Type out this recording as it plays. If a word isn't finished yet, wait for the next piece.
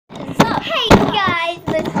Hey guys,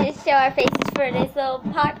 let's just show our faces for this little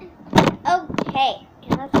part. Okay,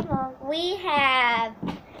 we have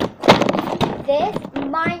this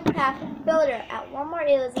Minecraft builder at Walmart.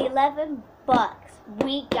 It was $11.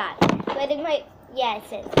 We got it. Wait, yeah, it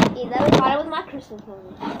says 11. I bought it with my Christmas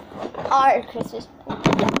money. Our Christmas.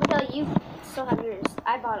 No, you still have yours.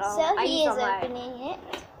 I bought all. So I he used is all mine. opening it.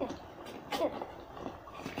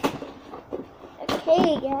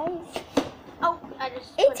 Okay, guys. Oh, I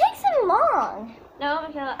just. It takes him long. No,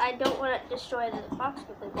 because I don't want to destroy the box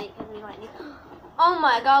completely because we might need. Oh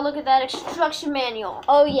my God! Look at that instruction manual.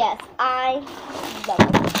 Oh yes, I love it.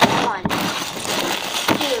 1, 2.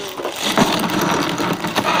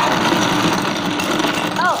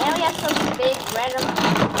 Oh, and we have some big random.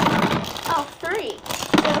 Oh, 3.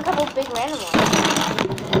 We have a couple big random ones.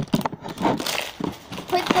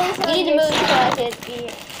 Put those on You need to your move so I could be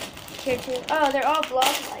here too. Oh, they're all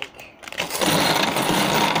block-like.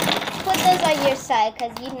 Put those on your side,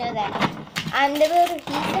 because you know that I'm the builder, he's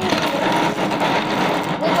the builder.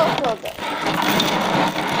 We both build it.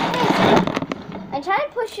 I'm trying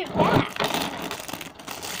to push it back.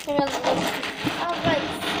 Alright,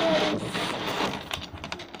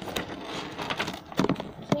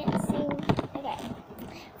 can't see. Okay.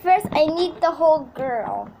 First, I need the whole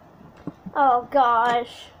girl. Oh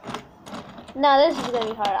gosh. No, this is gonna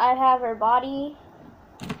be hard. I have her body.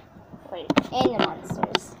 Wait. And the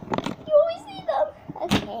monsters. You always need them.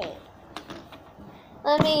 Okay.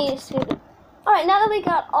 Let me scoot it. All right, now that we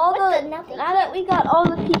got all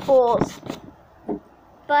the people's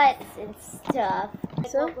Butts and stuff.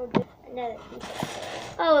 So? Another piece of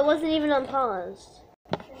stuff. Oh, it wasn't even unpaused.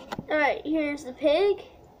 All right, here's the pig.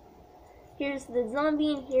 Here's the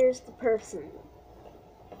zombie, and here's the person.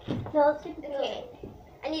 Now let's get the pig. Okay.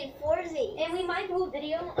 I need 4 of these. And we might do a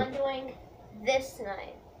video on doing this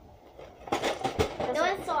tonight. No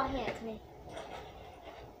one saw hands.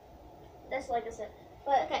 That's like I said.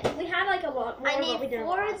 But okay, we had like a lot more. I need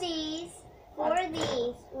 4 of these, 4 of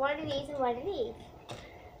these, 1 of these, and 1 of these.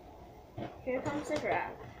 Here comes the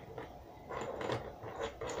grab.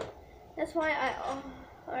 That's why I. Oh,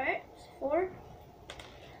 all right, 4.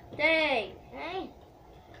 Dang. Hey.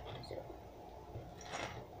 So,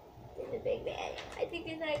 this is a big bag. I think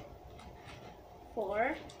it's like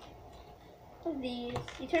 4 of these.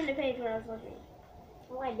 You turned the page when I was looking.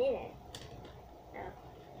 Oh, I didn't.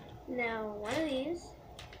 Now 1 of these.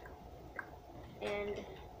 And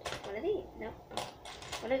 1 of these. No.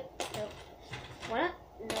 1 of. No. 1 of.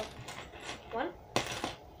 No. 1.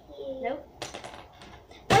 Nope.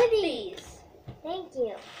 1 of these. Thank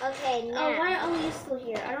you. Okay, now. Oh, why are all these still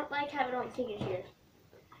here? I don't like having all the figures here.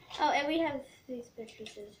 Oh, and we have these big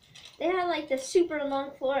pieces. They have like the super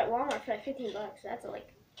long floor at Walmart for like $15. That's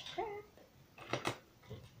like crap.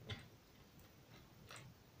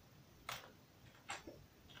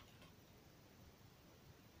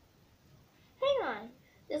 Hang on.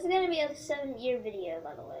 This is gonna be a 7-year video,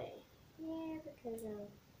 by the way. Yeah, because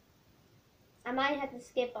I might have to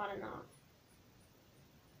skip on and off.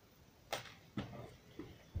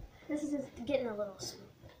 This is just getting a little smooth.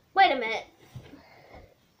 Wait a minute.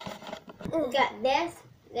 we got this,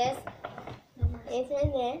 and this.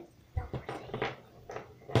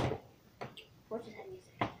 What is that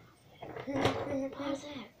music? Pause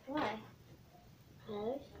it. Why?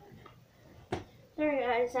 Pause. Sorry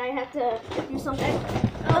guys, I have to do something.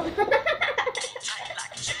 Oh.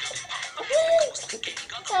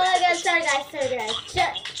 Oh my god, sorry guys.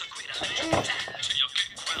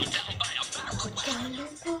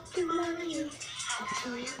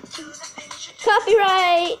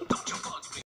 Copyright!